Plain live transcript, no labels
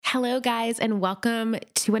Hello, guys, and welcome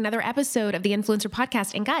to another episode of the Influencer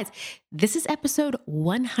Podcast. And guys, this is episode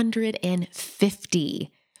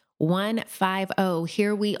 150. 150.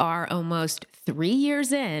 Here we are almost 3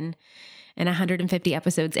 years in and 150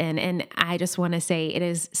 episodes in. And I just want to say it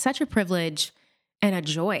is such a privilege and a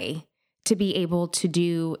joy to be able to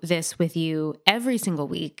do this with you every single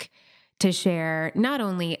week, to share not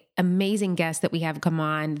only amazing guests that we have come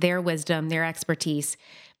on, their wisdom, their expertise,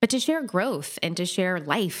 but to share growth and to share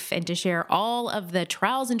life and to share all of the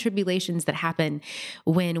trials and tribulations that happen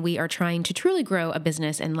when we are trying to truly grow a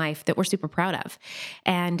business and life that we're super proud of.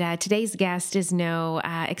 And today's guest is no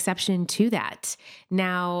exception to that.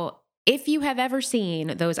 Now, if you have ever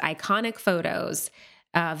seen those iconic photos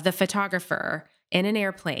of the photographer in an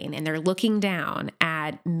airplane and they're looking down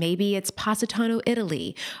at maybe it's Positano,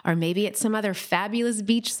 Italy, or maybe it's some other fabulous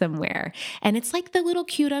beach somewhere, and it's like the little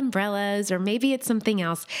cute umbrellas, or maybe it's something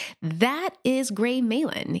else, that is Gray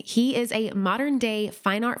Malin. He is a modern day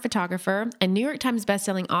fine art photographer, a New York Times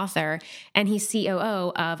bestselling author, and he's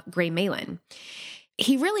COO of Gray Malin.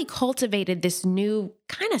 He really cultivated this new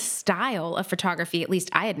kind of style of photography, at least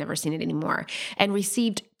I had never seen it anymore, and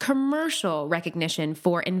received commercial recognition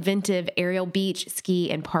for inventive aerial beach, ski,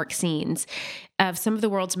 and park scenes of some of the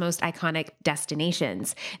world's most iconic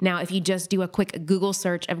destinations. Now, if you just do a quick Google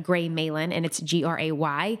search of Gray Malin, and it's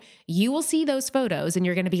Gray, you will see those photos and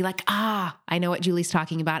you're going to be like, I know what Julie's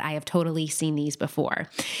talking about. I have totally seen these before.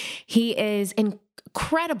 He is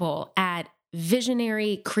incredible at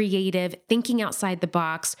visionary, creative, thinking outside the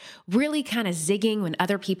box, really kind of zigging when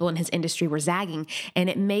other people in his industry were zagging. And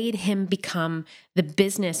it made him become the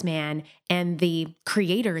businessman and the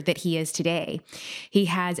creator that he is today. He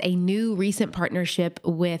has a new recent partnership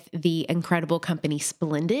with the incredible company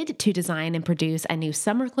Splendid to design and produce a new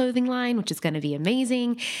summer clothing line, which is going to be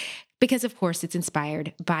amazing, because of course it's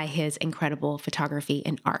inspired by his incredible photography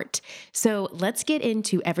and art. So let's get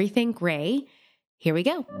into everything Gray. Here we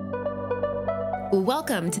go.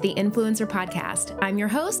 Welcome to the Influencer Podcast. I'm your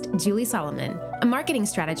host, Julie Solomon, a marketing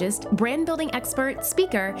strategist, brand building expert,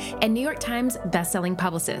 speaker, and New York Times bestselling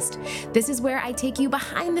publicist. This is where I take you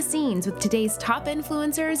behind the scenes with today's top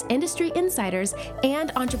influencers, industry insiders,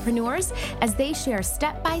 and entrepreneurs as they share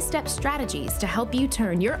step-by-step strategies to help you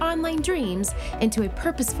turn your online dreams into a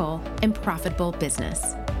purposeful and profitable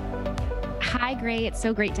business. Hi, Gray. It's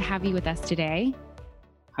so great to have you with us today.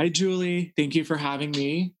 Hi, Julie. Thank you for having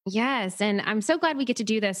me. Yes. And I'm so glad we get to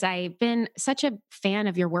do this. I've been such a fan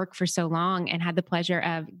of your work for so long and had the pleasure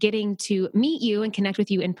of getting to meet you and connect with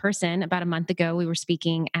you in person. About a month ago, we were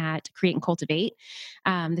speaking at Create and Cultivate,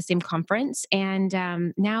 the same conference.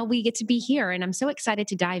 And now we get to be here. And I'm so excited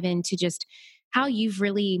to dive into just how you've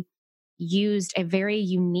really used a very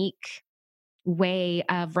unique way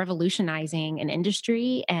of revolutionizing an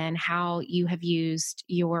industry and how you have used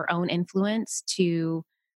your own influence to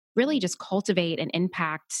really just cultivate and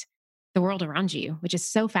impact the world around you, which is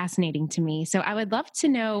so fascinating to me. So I would love to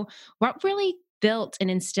know what really built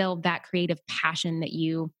and instilled that creative passion that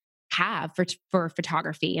you have for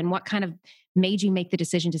photography, and what kind of made you make the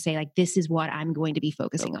decision to say, like, this is what I'm going to be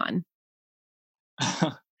focusing on.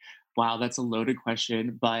 Wow, that's a loaded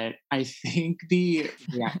question, but I think the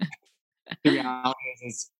reality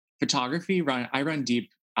is photography. I run deep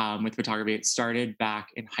with photography. It started back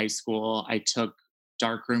in high school. I took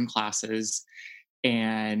darkroom classes,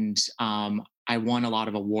 and I won a lot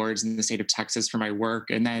of awards in the state of Texas for my work.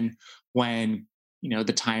 And then when the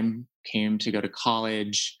time came to go to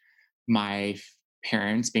college, my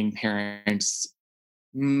parents, being parents,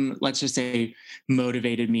 let's just say,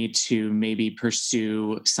 motivated me to maybe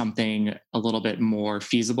pursue something a little bit more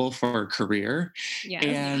feasible for a career. Yes.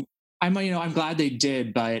 And I'm glad they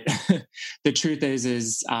did, but the truth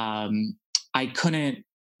is I couldn't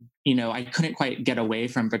quite get away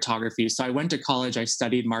from photography. So I went to college, I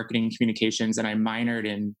studied marketing communications, and I minored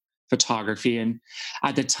in photography. And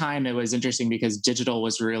at the time it was interesting because digital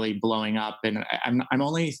was really blowing up, and I'm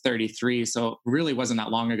only 33. So it really wasn't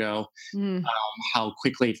that long ago, how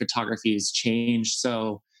quickly photography has changed.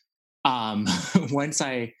 So once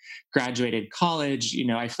I graduated college,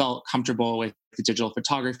 I felt comfortable with the digital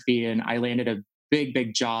photography, and I landed a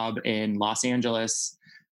big job in Los Angeles.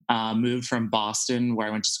 Moved from Boston, where I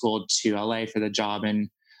went to school, to LA for the job, and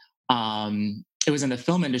it was in the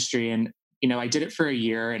film industry. And I did it for a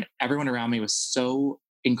year, and everyone around me was so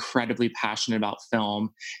incredibly passionate about film,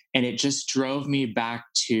 and it just drove me back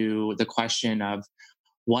to the question of,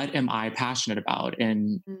 what am I passionate about,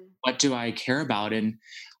 and what do I care about? And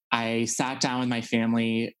I sat down with my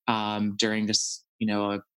family during this,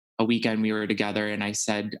 a weekend we were together, and I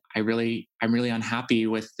said, I'm really unhappy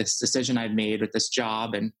with this decision I've made with this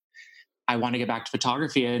job, and I want to get back to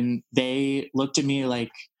photography. And they looked at me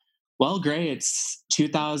like, well, Gray, it's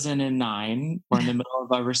 2009. We're in the middle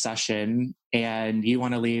of a recession, and you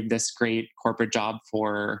want to leave this great corporate job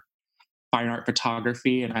for fine art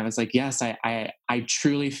photography. And I was like, yes, I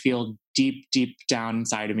truly feel deep, deep down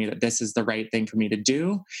inside of me that this is the right thing for me to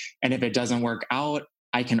do. And if it doesn't work out,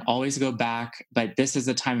 I can always go back. But this is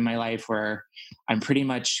a time in my life where I'm pretty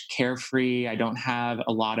much carefree. I don't have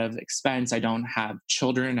a lot of expense. I don't have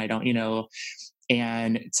children. I don't,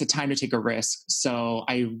 and it's a time to take a risk. So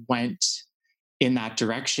I went in that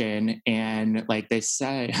direction. And like they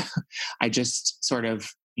say, I just sort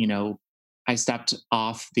of, I stepped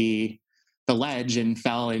off the ledge and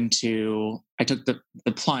fell into, I took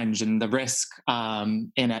the plunge and the risk.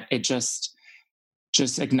 And it just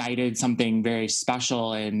ignited something very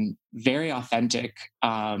special and very authentic.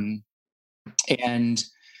 And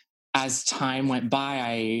as time went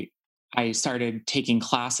by, I started taking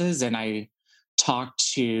classes, and I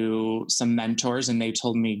talked to some mentors, and they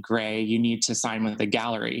told me, Gray, you need to sign with a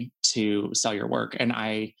gallery to sell your work. And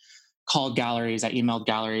I called galleries, I emailed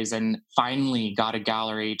galleries, and finally got a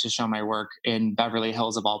gallery to show my work in Beverly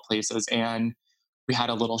Hills of all places. And we had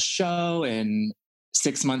a little show, and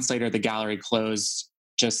 6 months later, the gallery closed,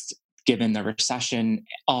 just given the recession.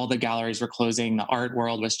 All the galleries were closing, the art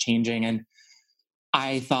world was changing. And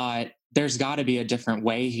I thought, there's got to be a different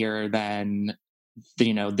way here than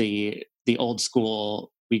the old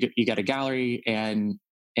school. You get a gallery and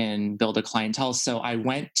build a clientele. So I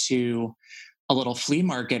went to a little flea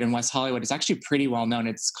market in West Hollywood. It's actually pretty well known.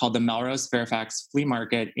 It's called the Melrose Fairfax Flea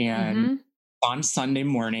Market, and Mm-hmm. on Sunday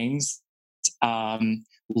mornings, um,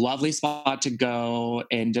 lovely spot to go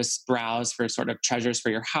and just browse for sort of treasures for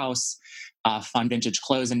your house, fun vintage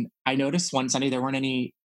clothes. And I noticed one Sunday there weren't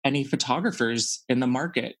any photographers in the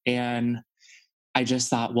market, and I just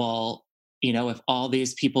thought, well, if all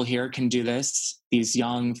these people here can do this, these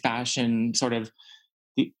young fashion sort of,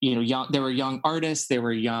 young, they were young artists, they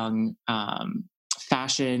were young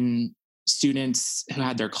fashion students who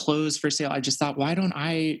had their clothes for sale. I just thought, why don't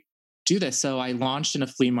I do this? So I launched in a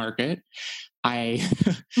flea market. I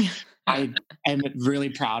I am really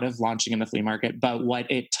proud of launching in the flea market, but what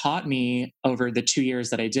it taught me over the 2 years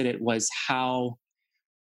that I did it was how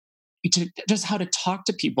to talk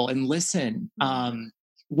to people and listen.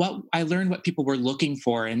 What I learned, what people were looking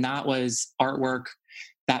for, and that was artwork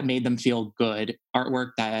that made them feel good,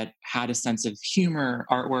 artwork that had a sense of humor,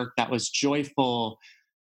 artwork that was joyful.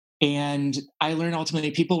 And I learned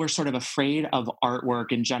ultimately people were sort of afraid of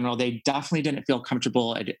artwork in general. They definitely didn't feel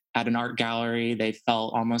comfortable at an art gallery. They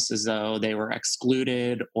felt almost as though they were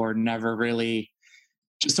excluded or never really,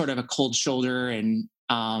 just sort of a cold shoulder. And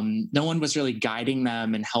no one was really guiding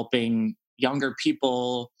them and helping younger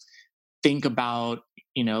people think about,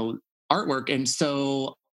 artwork. And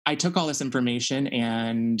so I took all this information,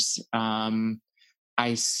 and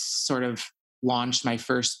I sort of launched my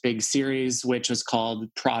first big series, which was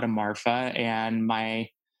called Prada Marfa. And my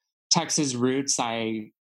Texas roots,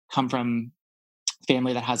 I come from a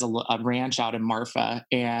family that has a ranch out in Marfa,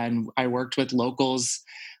 and I worked with locals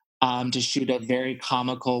to shoot a very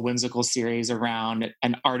comical, whimsical series around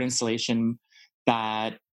an art installation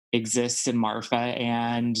that exists in Marfa.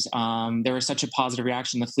 And there was such a positive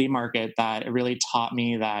reaction in the flea market that it really taught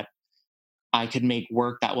me that I could make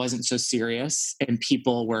work that wasn't so serious, and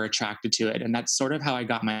people were attracted to it. And that's sort of how I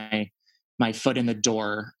got my foot in the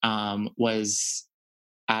door, was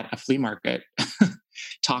at a flea market,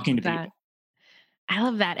 talking to people. That I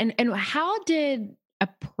love that. And how did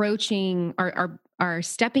approaching or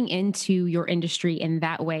stepping into your industry in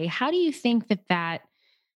that way, how do you think that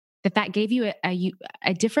gave you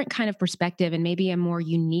a different kind of perspective, and maybe a more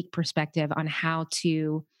unique perspective on how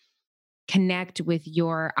to connect with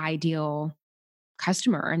your ideal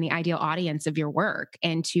customer and the ideal audience of your work,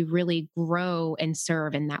 and to really grow and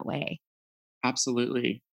serve in that way?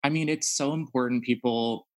 Absolutely. I mean, it's so important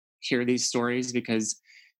people hear these stories, because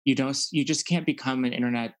you just can't become an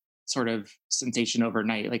internet sort of sensation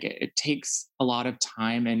overnight. Like it takes a lot of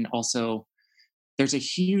time, and also there's a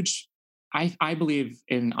huge, I believe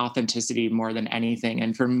in authenticity more than anything.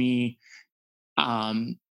 And for me,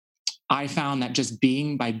 um, I found that just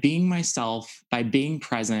being myself, by being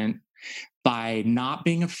present, by not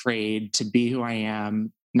being afraid to be who I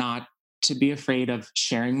am, not to be afraid of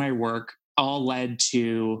sharing my work, all led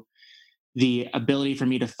to the ability for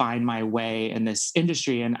me to find my way in this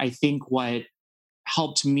industry. And I think what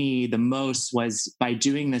helped me the most was by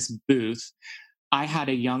doing this booth. I had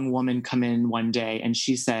a young woman come in one day, and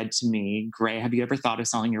she said to me, Gray, have you ever thought of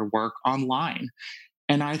selling your work online?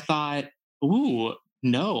 And I thought, ooh,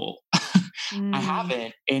 no, I Mm,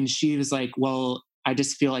 haven't. And she was like, well, I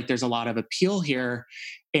just feel like there's a lot of appeal here.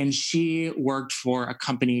 And she worked for a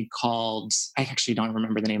company called, I actually don't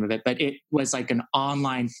remember the name of it, but it was like an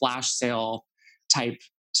online flash sale type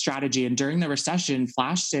strategy. And during the recession,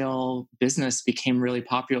 flash sale business became really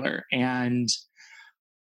popular. And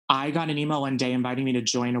I got an email one day inviting me to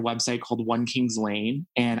join a website called One King's Lane.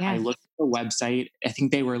 And I Yes. looked at the website. I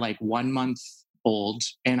think they were like 1 month old.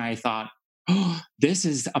 And I thought, oh, this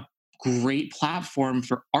is a great platform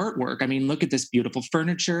for artwork. I mean, look at this beautiful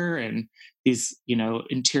furniture and these,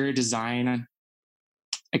 interior design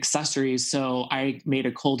accessories. So I made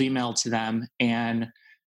a cold email to them. And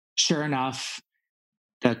sure enough,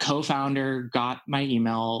 the co-founder got my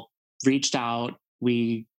email, reached out,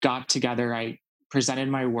 we got together, I presented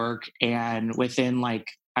my work, and within, like,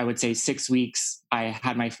 I would say 6 weeks, I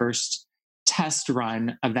had my first test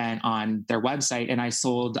run event on their website, and I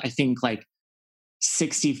sold, I think, like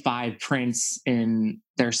 65 prints in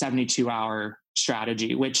their 72-hour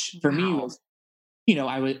strategy, which for me Wow. was,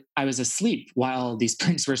 I was asleep while these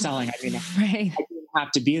prints were selling. I mean, Right. I didn't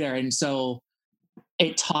have to be there. And so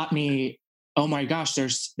it taught me, oh my gosh,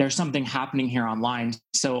 there's something happening here online.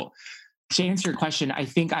 So to answer your question, I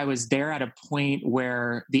think I was there at a point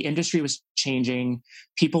where the industry was changing.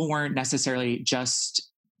 People weren't necessarily just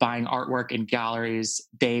buying artwork in galleries,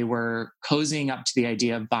 they were cozying up to the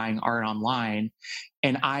idea of buying art online.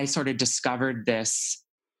 And I sort of discovered this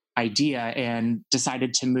idea and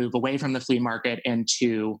decided to move away from the flea market and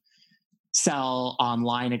to sell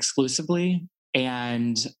online exclusively.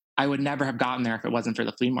 And I would never have gotten there if it wasn't for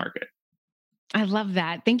the flea market. I love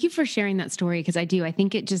that. Thank you for sharing that story because I do. I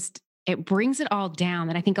think it brings it all down.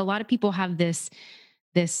 And I think a lot of people have this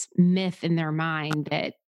myth in their mind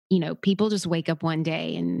that, people just wake up one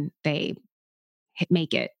day and they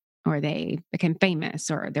make it, or they become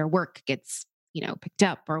famous, or their work gets, picked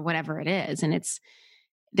up, or whatever it is. And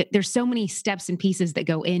there's so many steps and pieces that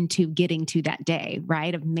go into getting to that day,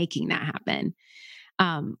 right? Of making that happen.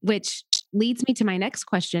 Which leads me to my next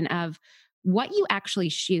question of what you actually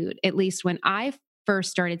shoot. At least when I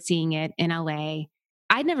first started seeing it in LA,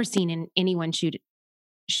 I'd never seen anyone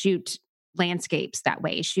shoot landscapes that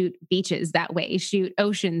way, shoot beaches that way, shoot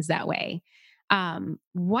oceans that way.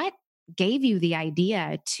 What gave you the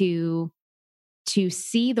idea to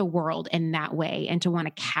see the world in that way and to want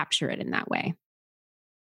to capture it in that way?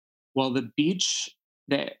 Well,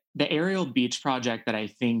 the aerial beach project that I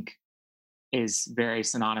think is very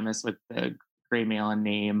synonymous with the Gray Malin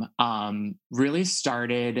name, really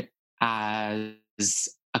started as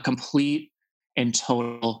a complete and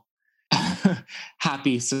total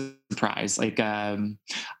happy surprise. Like,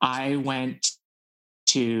 I went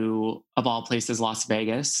to, of all places, Las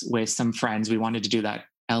Vegas with some friends. We wanted to do that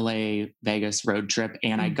LA Vegas road trip.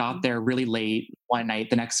 And I got Mhm. there really late one night.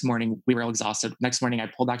 The next morning, we were all exhausted. Next morning, I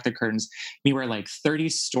pulled back the curtains. We were like 30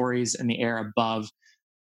 stories in the air above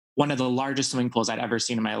one of the largest swimming pools I'd ever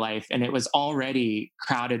seen in my life. And it was already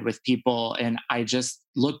crowded with people. And I just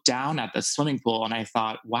looked down at the swimming pool and I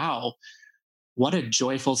thought, wow, what a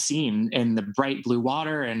joyful scene in the bright blue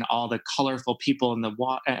water and all the colorful people in the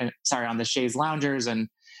on the chaise loungers. And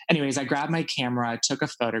anyways, I grabbed my camera, took a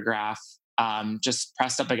photograph, just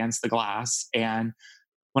pressed up against the glass. And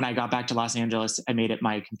when I got back to Los Angeles, I made it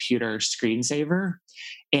my computer screensaver.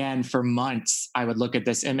 And for months, I would look at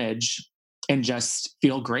this image and just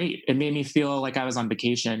feel great. It made me feel like I was on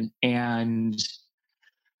vacation. And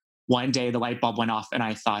one day the light bulb went off and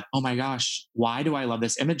I thought, oh my gosh, why do I love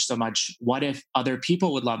this image so much? What if other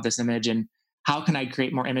people would love this image? And how can I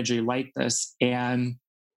create more imagery like this? And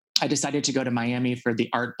I decided to go to Miami for the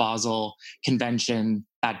Art Basel convention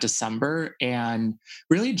that December, and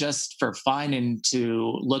really just for fun and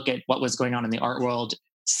to look at what was going on in the art world.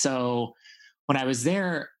 So when I was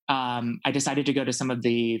there, I decided to go to some of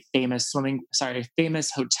the famous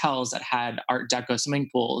hotels that had Art Deco swimming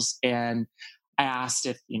pools. And I asked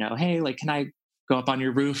if, hey, like, can I go up on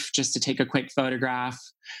your roof just to take a quick photograph?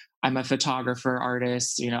 I'm a photographer,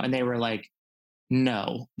 artist, and they were like,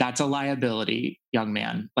 no, that's a liability, young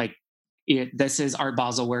man. Like, this is Art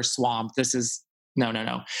Basel, we're swamped. This is no, no,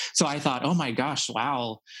 no. So I thought, oh my gosh,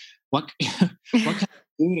 wow, what what can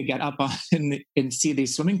I do to get up on and see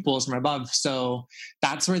these swimming pools from above? So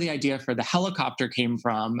that's where the idea for the helicopter came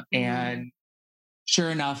from. Mm. And sure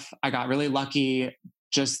enough, I got really lucky.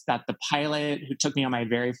 Just that the pilot who took me on my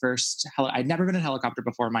very first I'd never been in a helicopter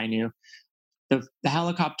before, mind you. The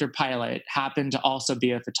helicopter pilot happened to also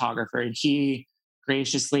be a photographer, and he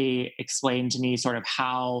graciously explained to me sort of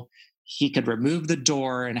how he could remove the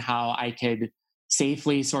door and how I could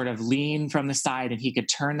safely sort of lean from the side and he could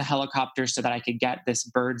turn the helicopter so that I could get this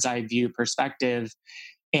bird's eye view perspective.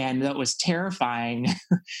 And that was terrifying.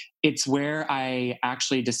 It's where I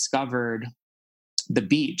actually discovered the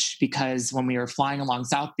beach, because when we were flying along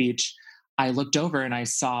South Beach, I looked over and I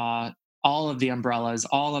saw all of the umbrellas,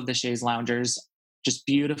 all of the chaise loungers just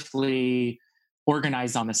beautifully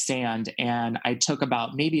organized on the sand. And I took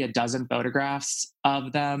about maybe a dozen photographs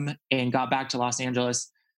of them and got back to Los Angeles,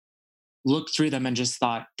 looked through them and just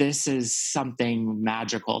thought, this is something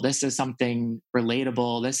magical. This is something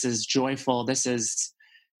relatable. This is joyful. This is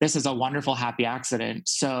a wonderful happy accident.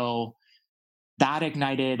 So that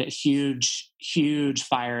ignited a huge, huge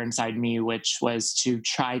fire inside me, which was to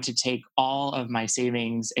try to take all of my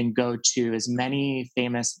savings and go to as many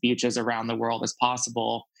famous beaches around the world as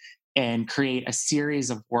possible and create a series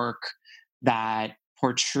of work that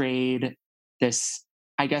portrayed this,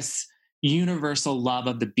 I guess, universal love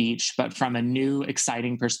of the beach, but from a new,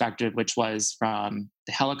 exciting perspective, which was from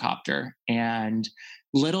the helicopter. And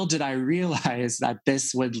little did I realize that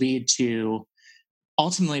this would lead to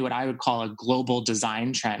ultimately what I would call a global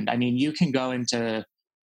design trend. I mean, you can go into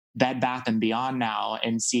Bed Bath and Beyond now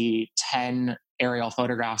and see 10 aerial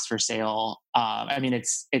photographs for sale. I mean,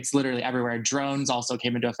 it's literally everywhere. Drones also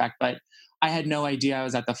came into effect, but I had no idea I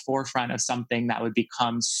was at the forefront of something that would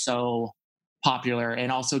become so popular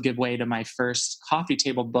and also give way to my first coffee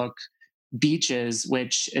table book, Beaches,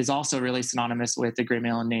 which is also really synonymous with the Great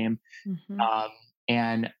Malin name. Mhm. Um,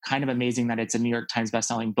 and kind of amazing that it's a New York Times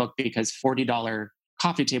bestselling book, because $40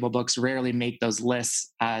 coffee table books rarely make those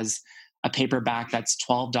lists as a paperback that's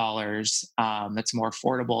 $12, that's more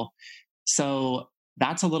affordable. So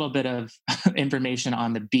that's a little bit of information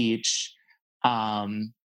on the beach,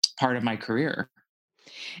 um, part of my career.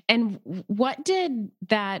 And what did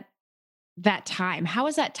that time, how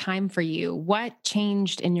was that time for you? What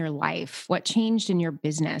changed in your life? What changed in your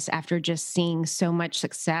business after just seeing so much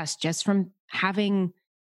success just from having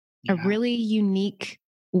a Yeah. really unique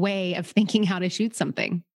way of thinking how to shoot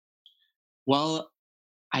something? Well,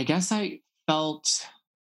 I guess I felt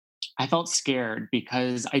scared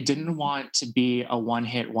because I didn't Mhm. want to be a one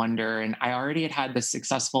hit wonder. And I already had had this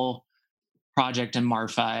successful project in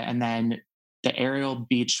Marfa, and then the aerial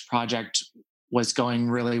beach project was going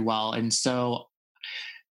really well. And so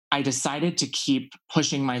I decided to keep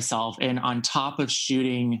pushing myself. And on top of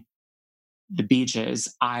shooting the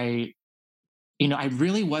beaches, I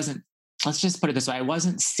really wasn't, let's just put it this way, I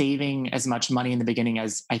wasn't saving as much money in the beginning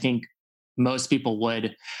as I think most people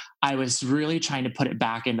would. I was really trying to put it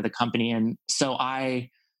back into the company. And so I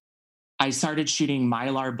started shooting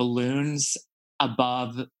mylar balloons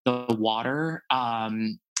above the water,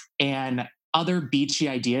 and other beachy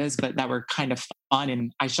ideas, but that were kind of fun.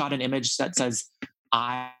 And I shot an image that says,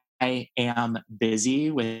 I am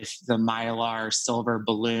busy, with the mylar silver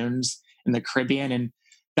balloons in the Caribbean. And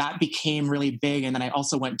that became really big. And then I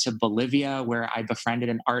also went to Bolivia, where I befriended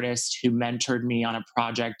an artist who mentored me on a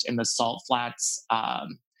project in the salt flats.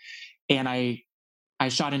 And I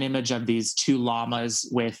shot an image of these two llamas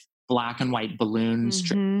with black and white balloons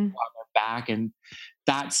dripping Mhm. on their back. And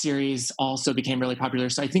that series also became really popular.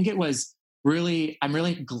 So I think it was really, I'm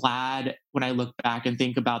really glad when I look back and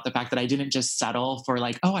think about the fact that I didn't just settle for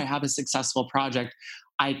like, oh, I have a successful project.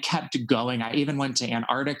 I kept going. I even went to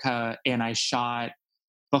Antarctica and I shot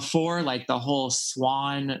before like the whole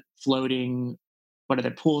swan floating, what are the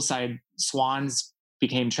poolside swans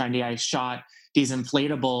became trendy. I shot these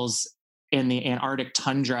inflatables in the Antarctic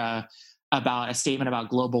tundra about a statement about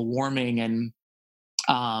global warming. And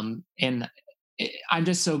I'm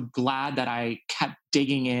just so glad that I kept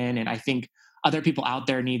digging in. And I think other people out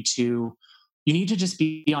there you need to just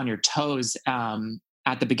be on your toes.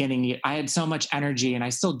 At the beginning, I had so much energy, and I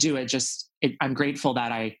still do. I'm grateful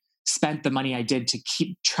that I spent the money I did to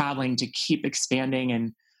keep traveling, to keep expanding,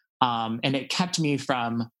 and it kept me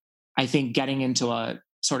from, I think, getting into a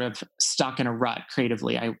sort of stuck in a rut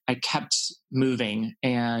creatively. I kept moving,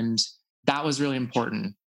 and that was really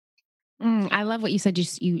important. I love what you said.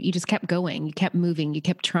 You just kept going. You kept moving. You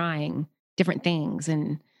kept trying different things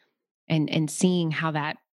and seeing how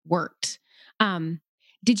that worked. Um,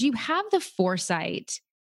 did you have the foresight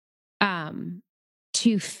um,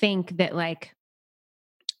 to think that, like,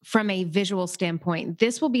 from a visual standpoint,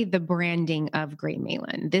 this will be the branding of Great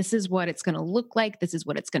Malin. This is what it's going to look like. This is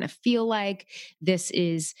what it's going to feel like. This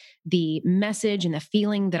is the message and the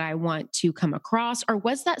feeling that I want to come across? Or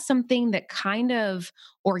was that something that kind of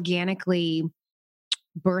organically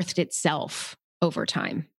birthed itself over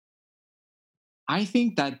time? I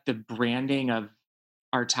think that the branding of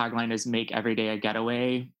our tagline is "Make Every Day a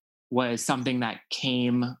Getaway" was something that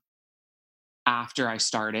came after I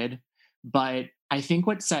started. But I think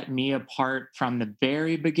what set me apart from the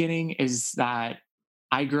very beginning is that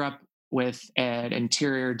I grew up with an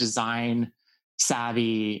interior design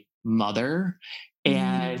savvy mother,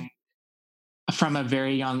 and Mm. from a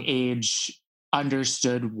very young age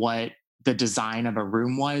understood what the design of a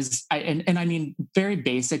room was. And I mean, very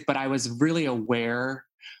basic, but I was really aware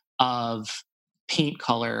of paint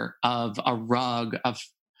color, of a rug, of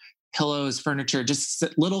pillows, furniture, just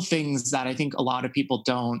little things that I think a lot of people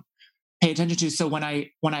don't pay attention to. So when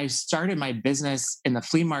I started my business in the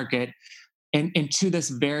flea market, and to this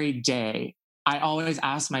very day, I always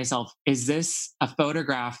ask myself, is this a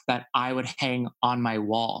photograph that I would hang on my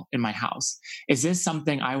wall in my house? Is this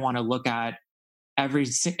something I want to look at every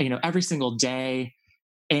single day?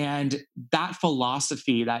 And that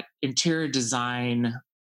philosophy, that interior design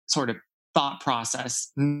sort of thought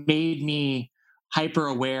process made me hyper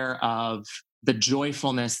aware of the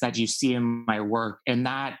joyfulness that you see in my work. And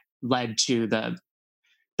that led to the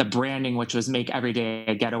branding, which was make every day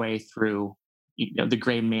a getaway through the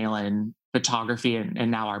gray Malin photography and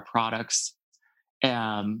now our products.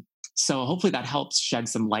 So hopefully that helps shed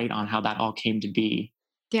some light on how that all came to be.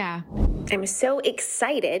 Yeah. I'm so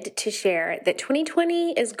excited to share that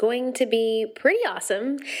 2020 is going to be pretty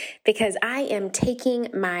awesome because I am taking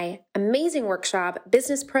my amazing workshop,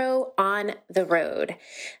 Business Pro, on the road.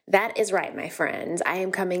 That is right, my friends. I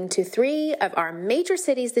am coming to 3 of our major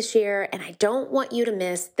cities this year, and I don't want you to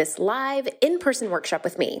miss this live in-person workshop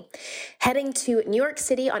with me. Heading to New York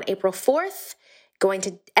City on April 4th, going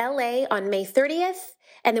to LA on May 30th,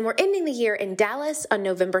 and then we're ending the year in Dallas on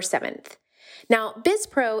November 7th. Now, Biz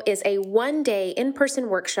Pro is a one-day in-person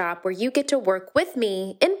workshop where you get to work with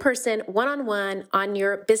me in person, one-on-one on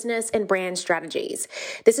your business and brand strategies.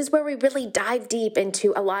 This is where we really dive deep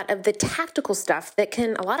into a lot of the tactical stuff that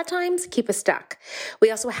can a lot of times keep us stuck.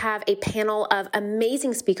 We also have a panel of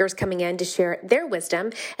amazing speakers coming in to share their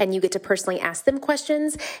wisdom, and you get to personally ask them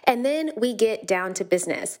questions, and then we get down to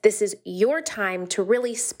business. This is your time to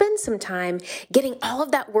really spend some time getting all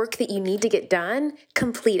of that work that you need to get done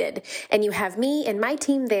completed, and you have me and my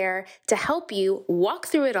team there to help you walk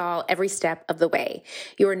through it all every step of the way.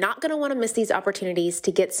 You are not going to want to miss these opportunities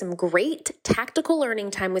to get some great tactical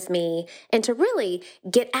learning time with me and to really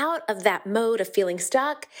get out of that mode of feeling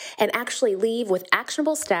stuck and actually leave with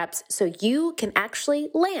actionable steps so you can actually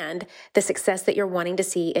land the success that you're wanting to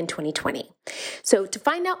see in 2020. So to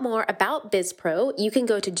find out more about BizPro, you can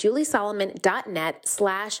go to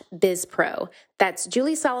juliesolomon.net/BizPro. That's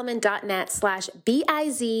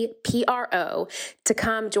juliesolomon.net/BIZPRO to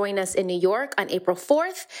come join us in New York on April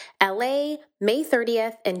 4th, LA, May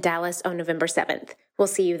 30th, and Dallas on November 7th. We'll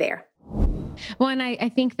see you there. Well, and I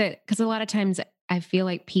think that because a lot of times I feel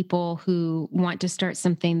like people who want to start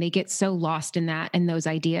something, they get so lost in that and those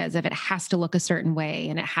ideas of it has to look a certain way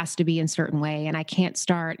and it has to be in a certain way. And I can't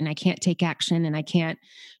start and I can't take action and I can't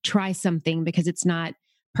try something because it's not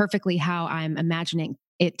perfectly how I'm imagining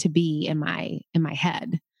it to be in my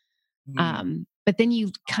head. Mm. But then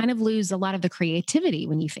you kind of lose a lot of the creativity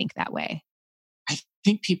when you think that way. I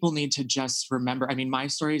think people need to just remember. I mean, my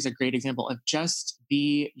story is a great example of just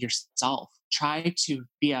be yourself. Try to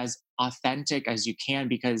be as authentic as you can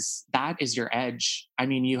because that is your edge. I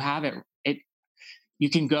mean, you have it. You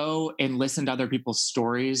can go and listen to other people's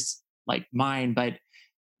stories like mine, but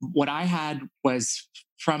what I had was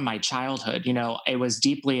from my childhood. It was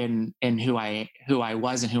deeply in who I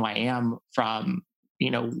was and who I am from,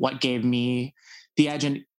 what gave me the edge.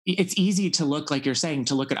 And it's easy to look, like you're saying,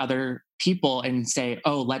 to look at other people and say,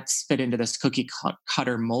 oh, let's fit into this cookie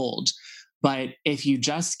cutter mold. But if you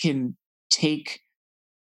just can take,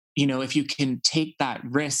 if you can take that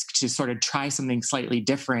risk to sort of try something slightly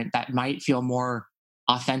different that might feel more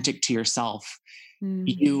authentic to yourself,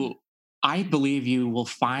 Mm. I believe you will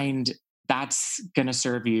find that's going to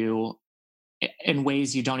serve you in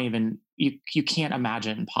ways you don't even you can't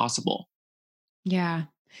imagine possible. Yeah.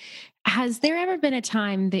 Has there ever been a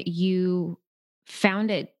time that you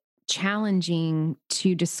found it challenging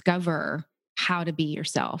to discover how to be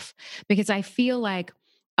yourself? Because I feel like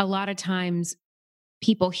a lot of times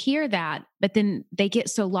people hear that, but then they get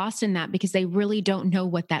so lost in that because they really don't know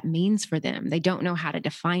what that means for them. They don't know how to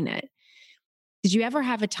define it. Did you ever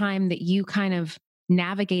have a time that you kind of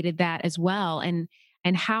navigated that as well? And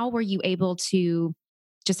how were you able to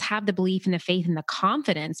just have the belief and the faith and the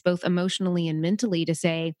confidence, both emotionally and mentally, to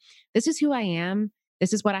say, this is who I am.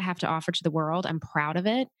 This is what I have to offer to the world. I'm proud of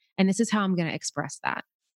it. And this is how I'm going to express that.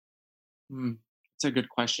 It's a good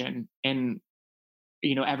question. And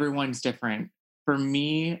everyone's different. For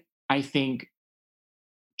me, I think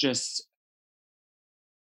just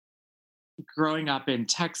growing up in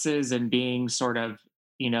Texas and being sort of,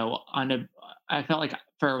 I felt like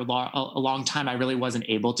for a long time I really wasn't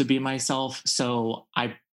able to be myself. So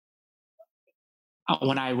I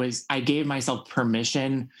I gave myself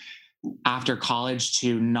permission after college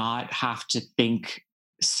to not have to think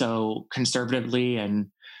so conservatively. And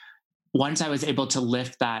once I was able to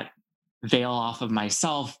lift that veil off of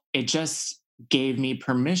myself, it just gave me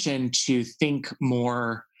permission to think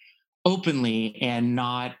more openly and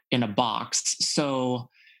not in a box. So,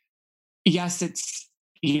 yes,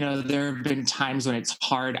 there have been times when it's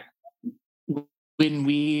hard when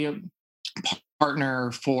we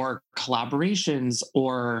partner for collaborations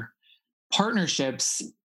or partnerships.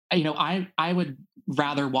 I would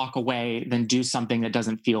rather walk away than do something that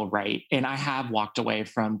doesn't feel right. And I have walked away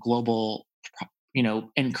from global,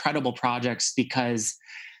 incredible projects because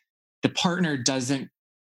the partner doesn't,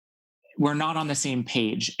 we're not on the same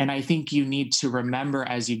page. And I think you need to remember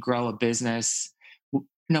as you grow a business,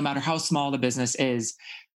 no matter how small the business is,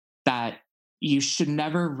 that you should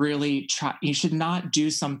never really try, you should not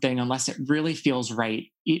do something unless it really feels right,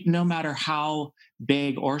 no matter how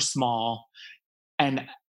big or small. And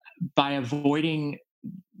by avoiding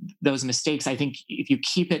those mistakes, I think if you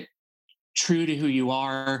keep it true to who you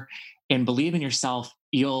are and believe in yourself,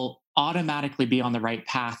 you'll automatically be on the right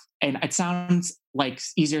path. And it sounds like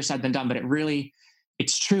easier said than done, but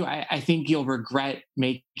it's true. I think you'll regret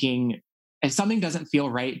making, if something doesn't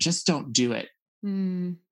feel right, just don't do it.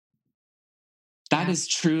 Mm, That yeah. is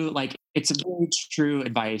true. Like, it's a very true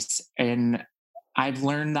advice. And I've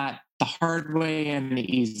learned that the hard way and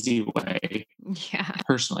the easy way, Yeah.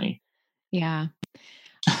 personally. Yeah.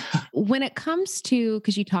 When it comes to,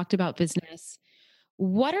 because you talked about business,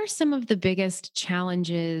 what are some of the biggest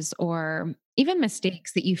challenges or even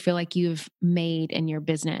mistakes that you feel like you've made in your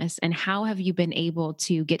business? And how have you been able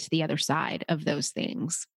to get to the other side of those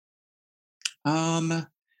things? Um,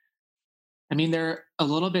 they're a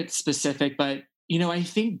little bit specific, but I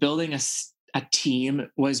think building a team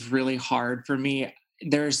was really hard for me.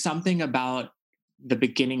 There's something about the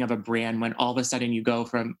beginning of a brand when all of a sudden you go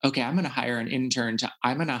from, okay, I'm going to hire an intern, to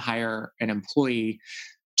I'm going to hire an employee,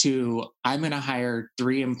 to I'm going to hire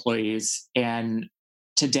 3 employees. And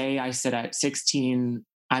today I sit at 16,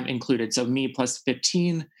 I'm included. So me plus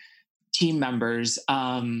 15 team members.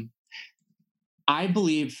 I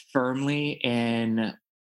believe firmly in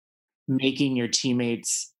making your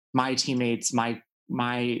teammates, my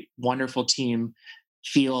wonderful team,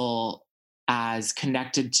 feel as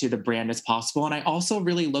connected to the brand as possible. And I also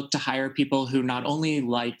really look to hire people who not only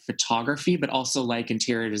like photography but also like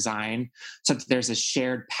interior design, so that there's a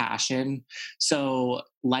shared passion. So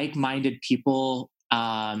like-minded people,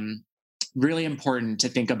 really important to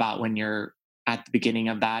think about when you're at the beginning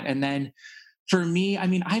of that. And then for me,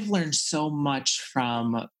 I've learned so much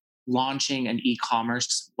from launching an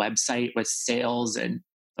e-commerce website with sales and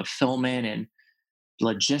fulfillment and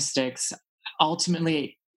logistics.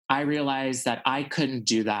 Ultimately, I realized that I couldn't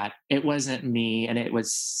do that. It wasn't me, and it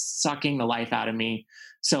was sucking the life out of me.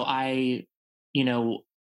 So you know,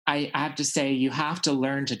 I have to say, you have to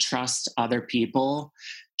learn to trust other people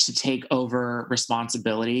to take over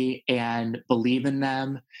responsibility and believe in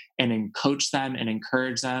them and then coach them and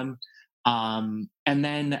encourage them. And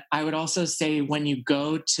then I would also say, when you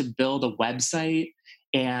go to build a website,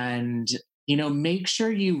 and make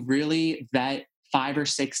sure you really vet 5 or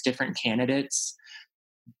 6 different candidates.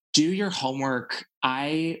 Do your homework.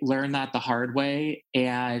 I learned that the hard way.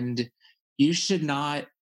 And you should not,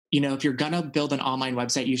 if you're going to build an online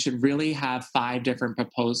website, you should really have 5 different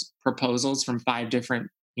proposals from 5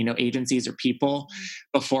 different agencies or people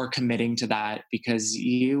before committing to that, because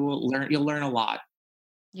you'll learn a lot.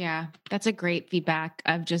 Yeah, that's a great feedback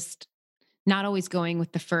of just not always going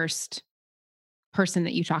with the first person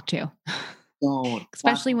that you talk to. So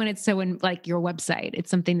Especially when it's so in like your website.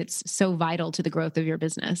 It's something that's so vital to the growth of your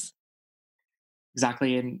business.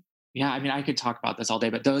 exactly. And yeah, I could talk about this all day,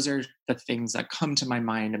 but those are the things that come to my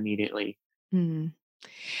mind immediately. Hmm.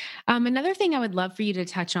 Another thing I would love for you to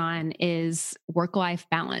touch on is work-life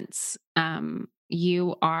balance.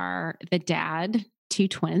 You are the dad to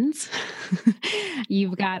twins.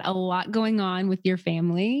 You've got a lot going on with your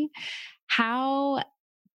family. How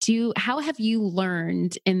how have you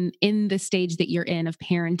learned in the stage that you're in of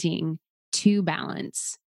parenting to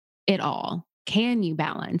balance it all? Can you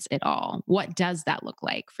balance it all? What does that look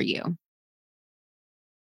like for you?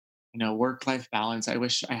 Work life balance. I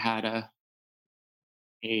wish I had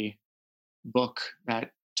a book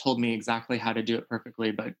that told me exactly how to do it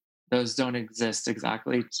perfectly, but those don't exist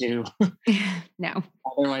exactly to No.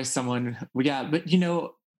 otherwise someone, yeah. But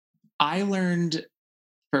I learned,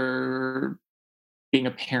 for being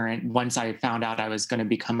a parent, once I found out I was going to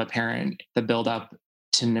become a parent, the build up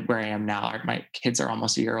to where I am now. My kids are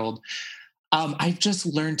almost a year old. I've just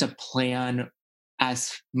learned to plan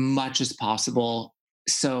as much as possible.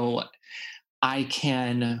 So I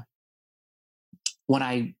can, when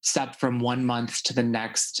I step from 1 month to the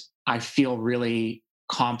next, I feel really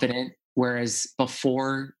confident. Whereas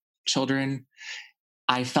before children,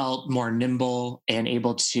 I felt more nimble and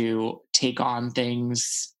able to take on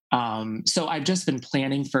things. So I've just been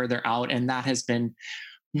planning further out, and that has been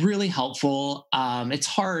really helpful. It's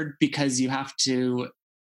hard because you have to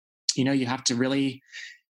really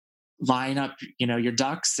line up, your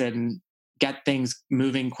ducks and get things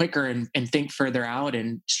moving quicker and think further out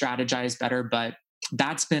and strategize better. But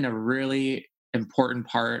that's been a really important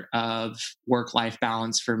part of work life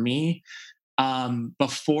balance for me.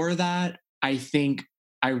 Before that, I think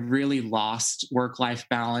I really lost work life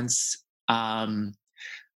balance.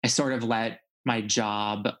 I sort of let my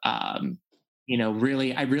job, I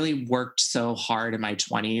really worked so hard in my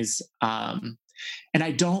 20s. And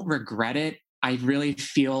I don't regret it. I really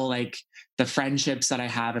feel like the friendships that I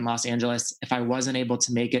have in Los Angeles, if I wasn't able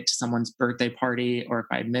to make it to someone's birthday party or if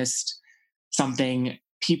I missed something,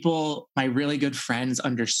 people, my really good friends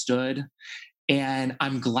understood. And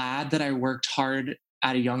I'm glad that I worked hard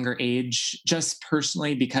at a younger age, just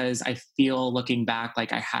personally, because I feel looking back,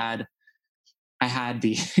 like I had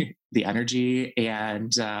the the energy,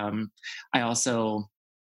 and I also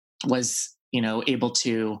was, able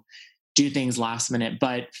to do things last minute.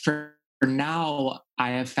 But for now,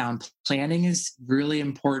 I have found planning is really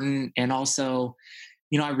important. And also,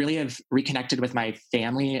 I really have reconnected with my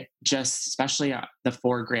family, just especially the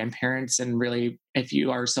four grandparents. And really, if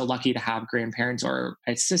you are so lucky to have grandparents or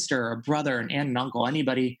a sister or a brother, an aunt, and uncle,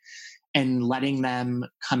 anybody, and letting them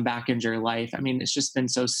come back into your life. I mean, it's just been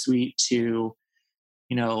so sweet to,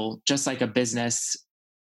 just like a business,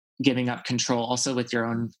 giving up control also with your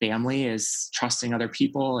own family is trusting other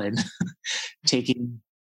people and taking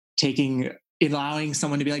taking allowing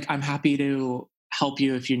someone to be like, I'm happy to help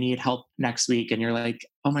you if you need help next week. And you're like,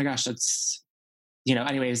 oh my gosh, that's,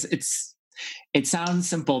 anyways, it sounds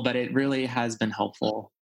simple, but it really has been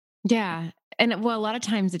helpful. Yeah. And well, a lot of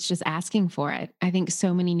times it's just asking for it. I think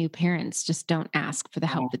so many new parents just don't ask for the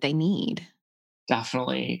Yeah, help that they need.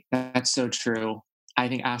 definitely. That's so true. I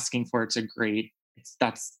think asking for it's a great,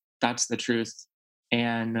 that's the truth.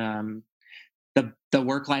 And the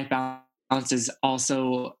work life balance is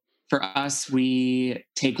also, for us, we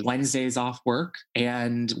take Wednesdays off work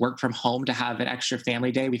and work from home to have an extra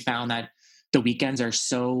family day. We found that the weekends are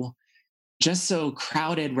so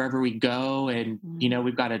crowded wherever we go, and Mm.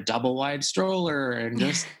 we've got a double wide stroller, and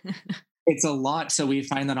just it's a lot. So we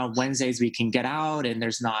find that on Wednesdays we can get out and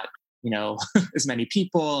there's not, as many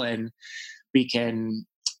people, and we can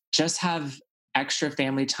just have extra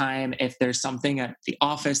family time. If there's something at the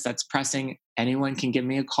office that's pressing, anyone can give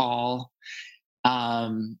me a call.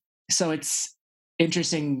 Um, so it's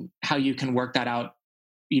interesting how you can work that out,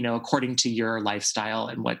 according to your lifestyle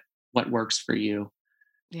and what works for you.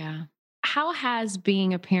 Yeah. How has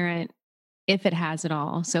being a parent, if it has at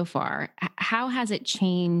all so far, how has it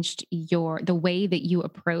changed the way that you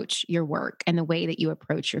approach your work and the way that you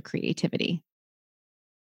approach your creativity?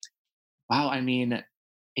 Wow, I mean,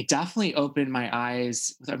 it definitely opened my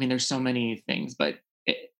eyes. I mean, there's so many things, but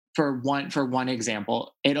for one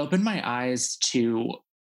example, it opened my eyes to,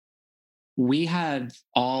 we had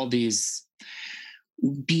all these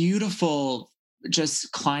beautiful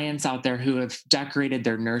just clients out there who have decorated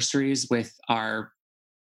their nurseries with our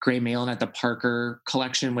Gray Malin at the Parker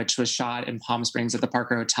collection, which was shot in Palm Springs at the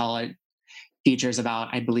Parker Hotel. It features about,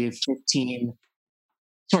 I believe, 15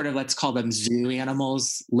 sort of, let's call them zoo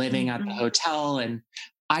animals living at the Mhm. hotel. And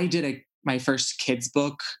I did my first kids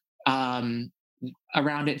book um,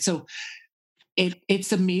 around it. So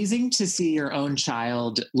it's amazing to see your own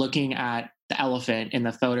child looking at the elephant in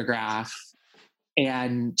the photograph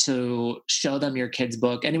and to show them your kids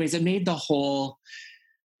book. Anyways, it made the whole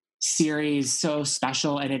series so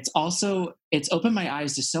special. And it's opened my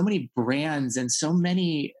eyes to so many brands and so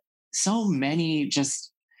many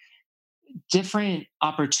just different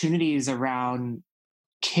opportunities around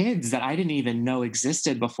kids that I didn't even know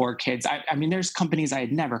existed before kids. I mean, there's companies I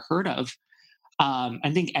had never heard of.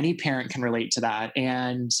 I think any parent can relate to that.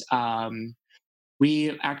 And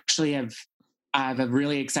we actually I have a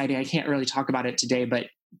really exciting, I can't really talk about it today, but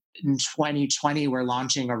in 2020, we're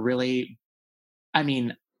launching a really, I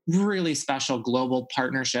mean, really special global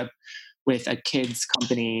partnership with a kids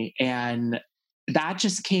company. And that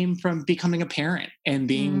just came from becoming a parent and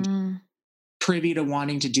being Mm, privy to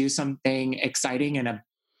wanting to do something exciting and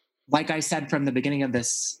like I said from the beginning of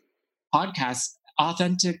this podcast,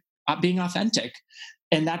 being authentic.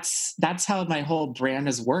 And that's how my whole brand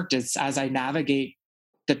has worked. Is as I navigate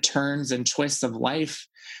the turns and twists of life,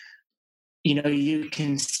 you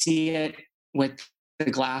can see it with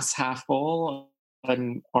the glass half full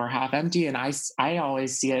or half empty. And I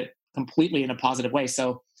always see it completely in a positive way.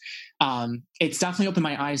 So it's definitely opened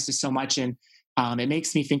my eyes to so much. And it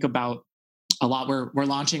makes me think about a lot. We're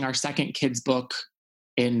launching our second kids book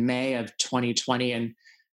in May of 2020. And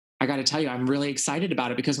I got to tell you, I'm really excited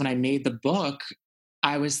about it because when I made the book,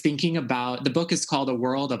 I was thinking about the book is called A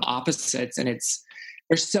World of Opposites. And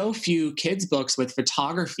there's so few kids' books with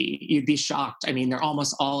photography. You'd be shocked. I mean, they're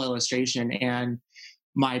almost all illustration. And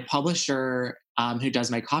my publisher, who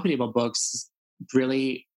does my copy table books,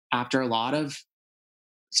 really, after a lot of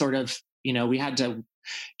sort of, we had to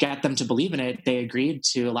get them to believe in it. They agreed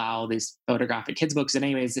to allow these photographic kids books. And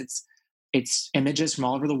anyways, it's images from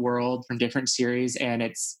all over the world from different series, and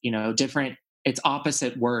it's different. It's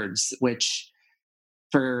opposite words, which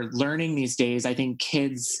for learning these days, I think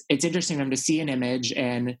kids, it's interesting for them to see an image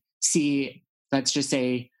and see, let's just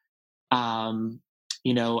say, a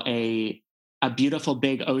beautiful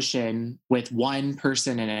big ocean with one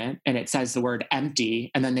person in it, and it says the word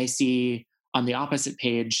empty, and then they see on the opposite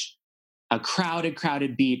page a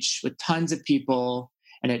crowded beach with tons of people,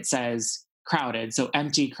 and it says crowded, so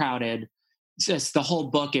empty, crowded. Just the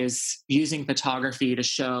whole book is using photography to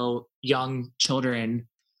show young children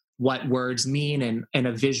what words mean in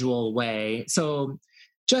a visual way. So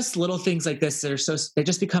just little things like this that they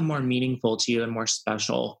just become more meaningful to you and more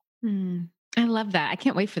special. I love that. I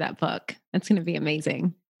can't wait for that book. That's going to be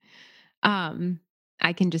amazing.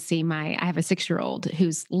 I can just see I have a 6-year-old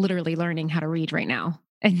who's literally learning how to read right now.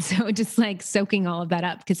 And so just like soaking all of that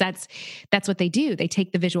up, because that's what they do. They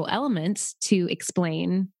take the visual elements to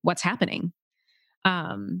explain what's happening.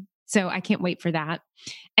 So I can't wait for that.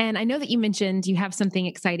 And I know that you mentioned you have something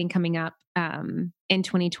exciting coming up in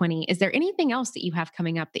 2020. Is there anything else that you have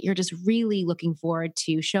coming up that you're just really looking forward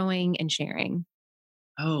to showing and sharing?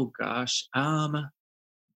 Oh gosh.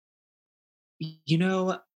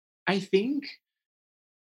 I think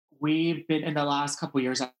we've been in the last couple of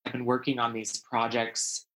years, I've been working on these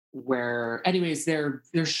projects where anyways, they're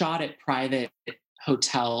shot at private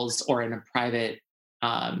hotels or in a private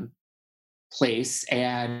um, place.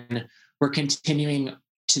 And we're continuing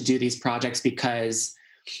to do these projects because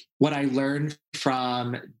what I learned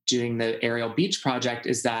from doing the aerial beach project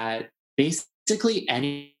is that basically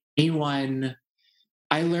anyone,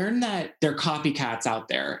 I learned that there are copycats out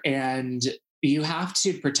there and you have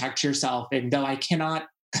to protect yourself. And though I cannot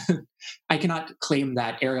I cannot claim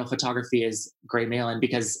that aerial photography is gray Malin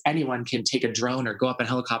because anyone can take a drone or go up a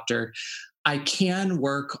helicopter. I can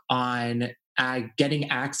work on getting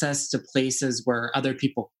access to places where other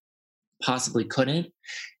people possibly couldn't.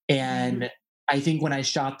 And I think when I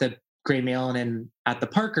shot the gray Malin at the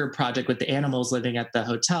Parker project with the animals living at the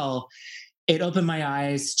hotel, it opened my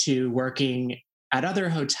eyes to working at other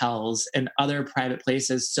hotels and other private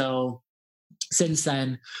places. So since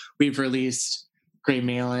then, we've released Gray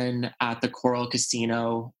Malin at the Coral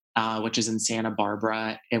Casino, which is in Santa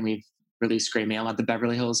Barbara, and we've released Gray Malin at the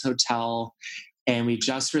Beverly Hills Hotel, and we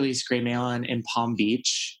just released Gray Malin in Palm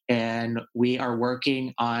Beach, and we are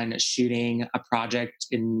working on shooting a project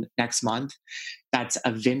in next month. That's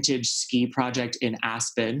a vintage ski project in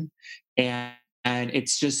Aspen, and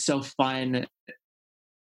it's just so fun.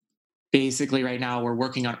 Basically right now we're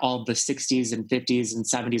working on all the 60s and 50s and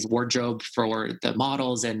 70s wardrobe for the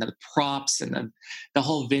models and the props and the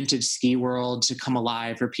whole vintage ski world to come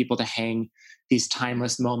alive for people to hang these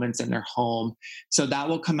timeless moments in their home. So that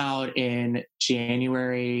will come out in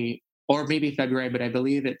January or maybe February, but I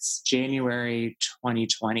believe it's January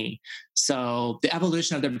 2020. So the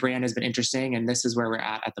evolution of the brand has been interesting, and this is where we're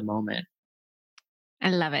at the moment. I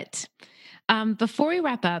love it. Before we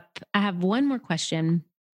wrap up, I have one more question.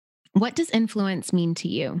 What does influence mean to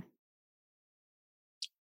you?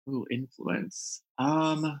 Ooh, influence.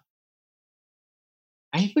 I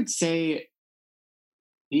would say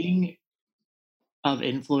being of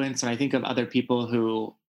influence, and I think of other people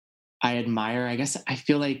who I admire. I guess I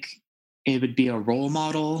feel like it would be a role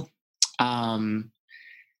model. Um,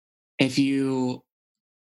 if you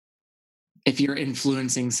if you're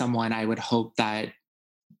influencing someone, I would hope that,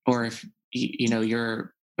 or if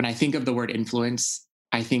you're. When I think of the word influence,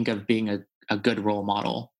 I think of being a good role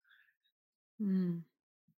model. Mm,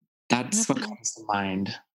 That's what definitely. comes to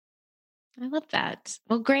mind. I love that.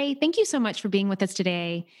 Well, Gray, thank you so much for being with us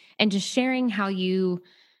today and just sharing how you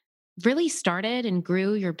really started and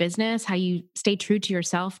grew your business, how you stayed true to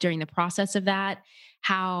yourself during the process of that,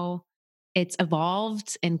 how it's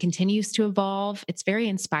evolved and continues to evolve. It's very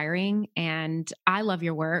inspiring. And I love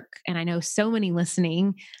your work. And I know so many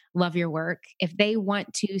listening love your work. If they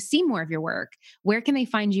want to see more of your work, where can they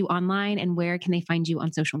find you online and where can they find you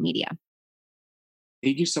on social media?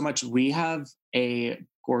 Thank you so much. We have a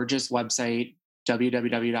gorgeous website,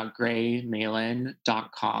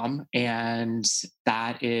 www.graymalin.com, and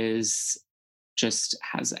that is just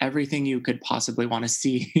has everything you could possibly want to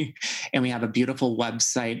see. And we have a beautiful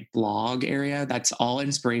website blog area that's all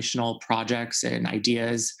inspirational projects and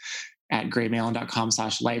ideas at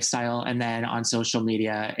graymalin.com/lifestyle. And then on social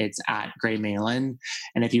media, it's at graymalin.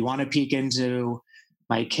 And if you want to peek into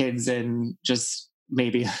my kids and just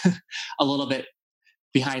maybe a little bit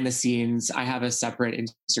behind the scenes, I have a separate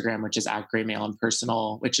Instagram, which is at graymalin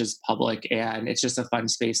personal, which is public. And it's just a fun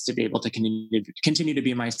space to be able to continue to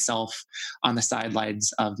be myself on the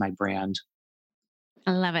sidelines of my brand.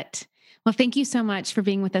 I love it. Well, thank you so much for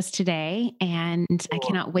being with us today. And I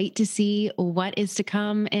cannot wait to see what is to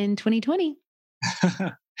come in 2020.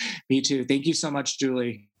 Me too. Thank you so much,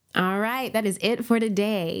 Julie. All right, that is it for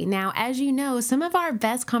today. Now, as you know, some of our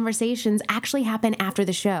best conversations actually happen after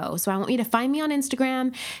the show. So I want you to find me on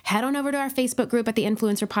Instagram, head on over to our Facebook group at the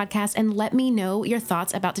Influencer Podcast, and let me know your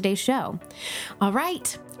thoughts about today's show. All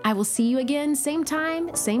right, I will see you again, same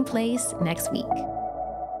time, same place next week.